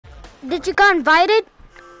Did you got invited?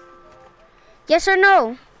 Yes or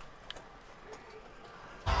no?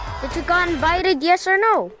 Did you got invited? Yes or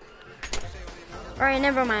no? Alright,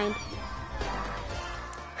 never mind.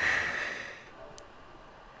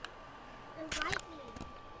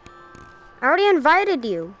 I already invited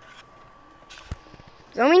you.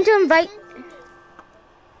 You want me to invite?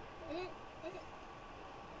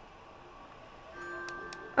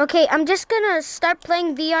 Okay, I'm just gonna start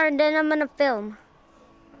playing VR and then I'm gonna film.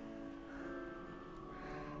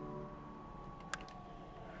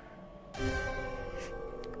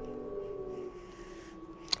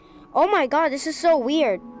 Oh my god, this is so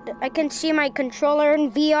weird. I can see my controller in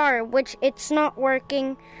VR, which it's not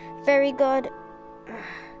working very good.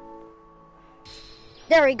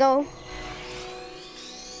 There we go.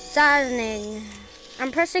 Saddening.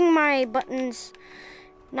 I'm pressing my buttons.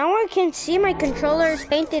 Now I can see my controller is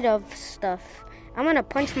painted of stuff. I'm gonna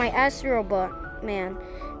punch my Astrobot, man.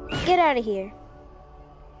 Get out of here.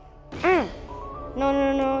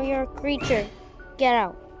 No, you're a creature. Get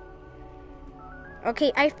out.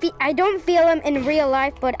 Okay, I don't feel him in real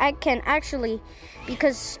life, but I can actually,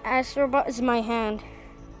 because Astrobot is my hand.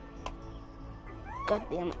 God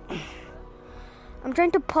damn it. I'm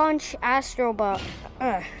trying to punch Astrobot.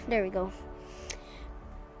 There we go.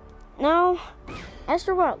 Now,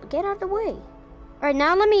 Astrobot, get out of the way. Alright,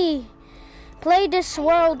 now let me play this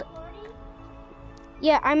world.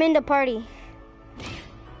 Yeah, I'm in the party.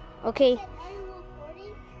 Okay. Are you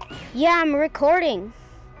recording? Yeah, I'm recording.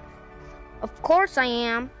 Of course I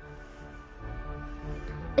am.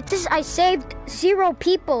 It says I saved 0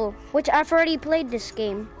 people, which I've already played this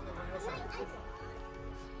game.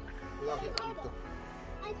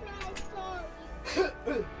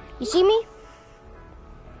 You see me?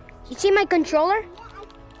 You see my controller? Yeah, I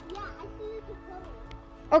see the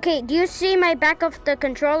controller. Okay, do you see my back of the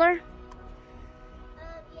controller?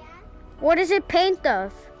 Yeah. What is it paint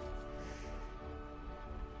of?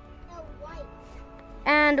 No, white.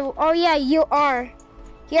 And, oh yeah, you are.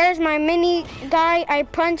 Here's my mini guy. I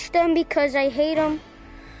punched him because I hate him.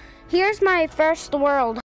 Here's my first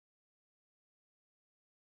world.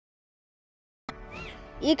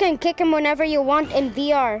 You can kick him whenever you want in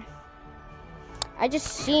VR. I just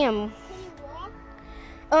see him. Can you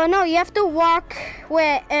walk? No, you have to walk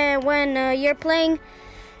when you're playing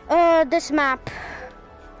this map.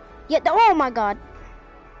 Yeah, oh my god.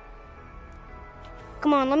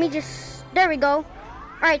 Come on, let me just... There we go.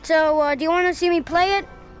 Alright, so do you want to see me play it?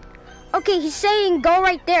 Okay, he's saying go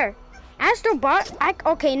right there. Astrobot?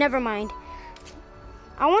 Okay, never mind.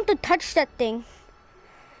 I want to touch that thing.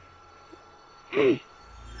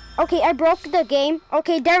 Okay, I broke the game.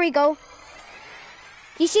 Okay, there we go.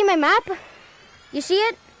 You see my map? You see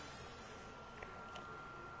it?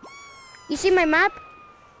 You see my map?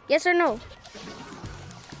 Yes or no?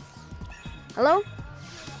 Hello?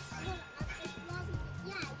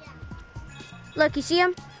 Yeah. Look, you see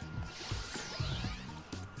him?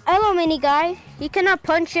 Hello, mini guy. You cannot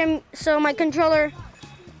punch him, so my controller...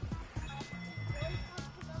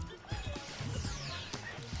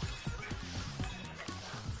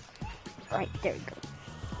 Alright, there we go.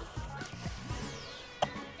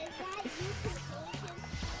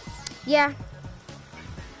 Yeah.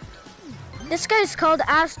 This guy is called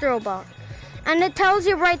Astrobot. And it tells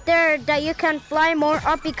you right there that you can fly more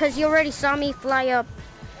up because you already saw me fly up.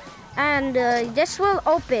 And this will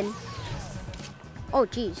open. Oh,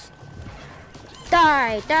 jeez.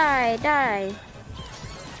 Die.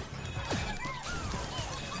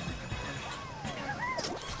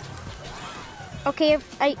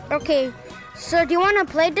 Okay, so do you want to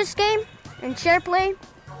play this game and share play?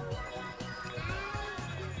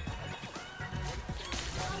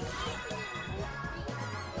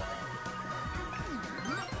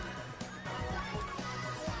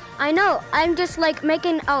 I know, I'm just like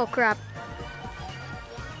making, oh crap.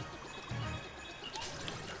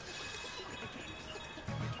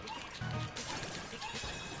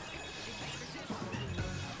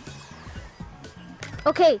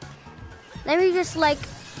 Okay, let me just like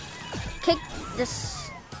kick this.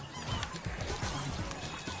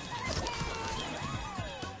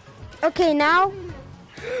 Okay, now.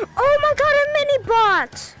 Oh my god, a mini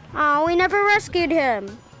bot! Oh, we never rescued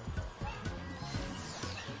him.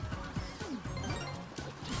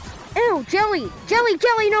 Ew, Jelly,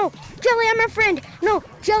 no! Jelly, I'm your friend! No,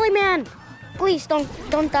 Jelly Man! Please,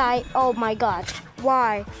 don't die. Oh my god,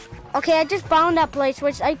 why? Okay, I just found that place,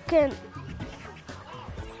 which I can...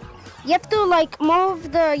 You have to like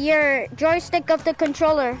move your joystick of the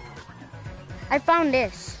controller. I found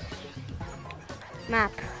this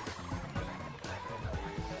map.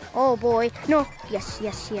 Oh boy. No. Yes,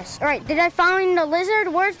 yes, yes. All right. Did I find the lizard?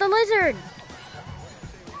 Where's the lizard?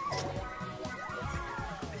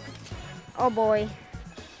 Oh boy.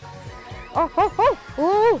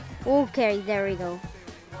 Oh. Okay, there we go.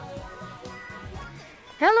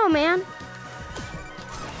 Hello, man.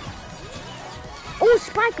 Oh,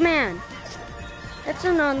 Spike Man. That's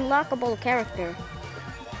an unlockable character.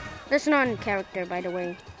 That's not a character, by the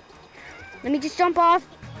way. Let me just jump off.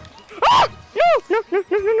 Ah! No.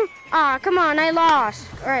 Ah, come on, I lost.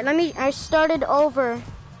 All right, I started over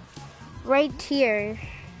right here.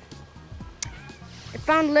 I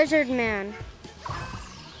found Lizard Man.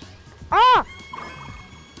 Ah!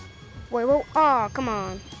 Wait, whoa, oh, come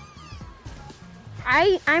on.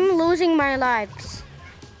 I'm losing my lives.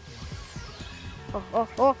 Oh.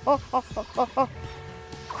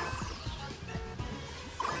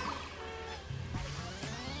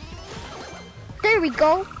 There we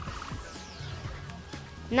go.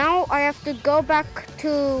 Now I have to go back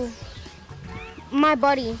to my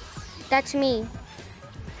buddy. That's me.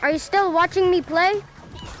 Are you still watching me play?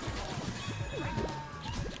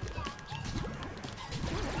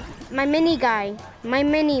 My mini guy. My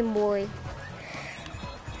mini boy.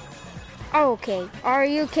 Okay. Are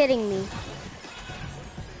you kidding me?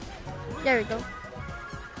 There we go.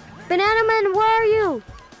 Banana Man, where are you?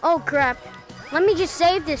 Oh crap. Let me just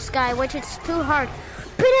save this guy, which is too hard.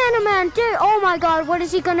 Banana Man, there. Oh my god, what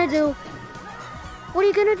is he gonna do? What are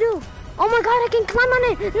you gonna do? Oh my god, I can climb on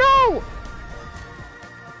it. No!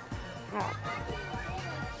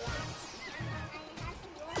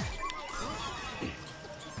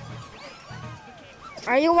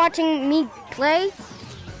 Are you watching me play?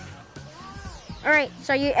 Alright,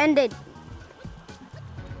 so you ended.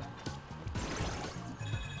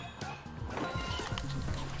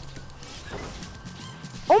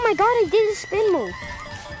 Oh my god, I did a spin move.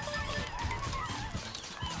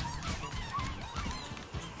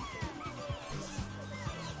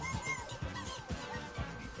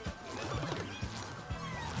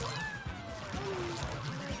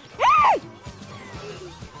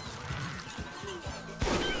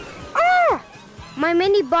 Ah! My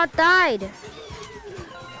mini bot died.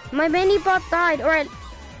 My mini bot died. Alright,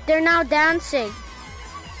 they're now dancing.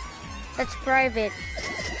 That's private.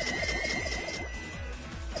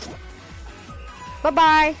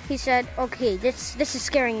 Bye-bye, he said. Okay, this is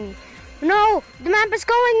scaring me. No, the map is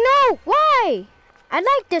going. No, why? I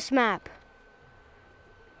like this map.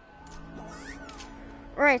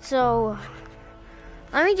 Alright, so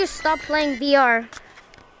let me just stop playing VR.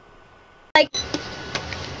 Like,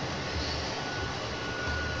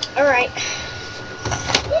 alright.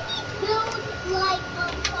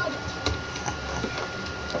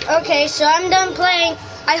 Okay, so I'm done playing.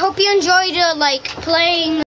 I hope you enjoyed playing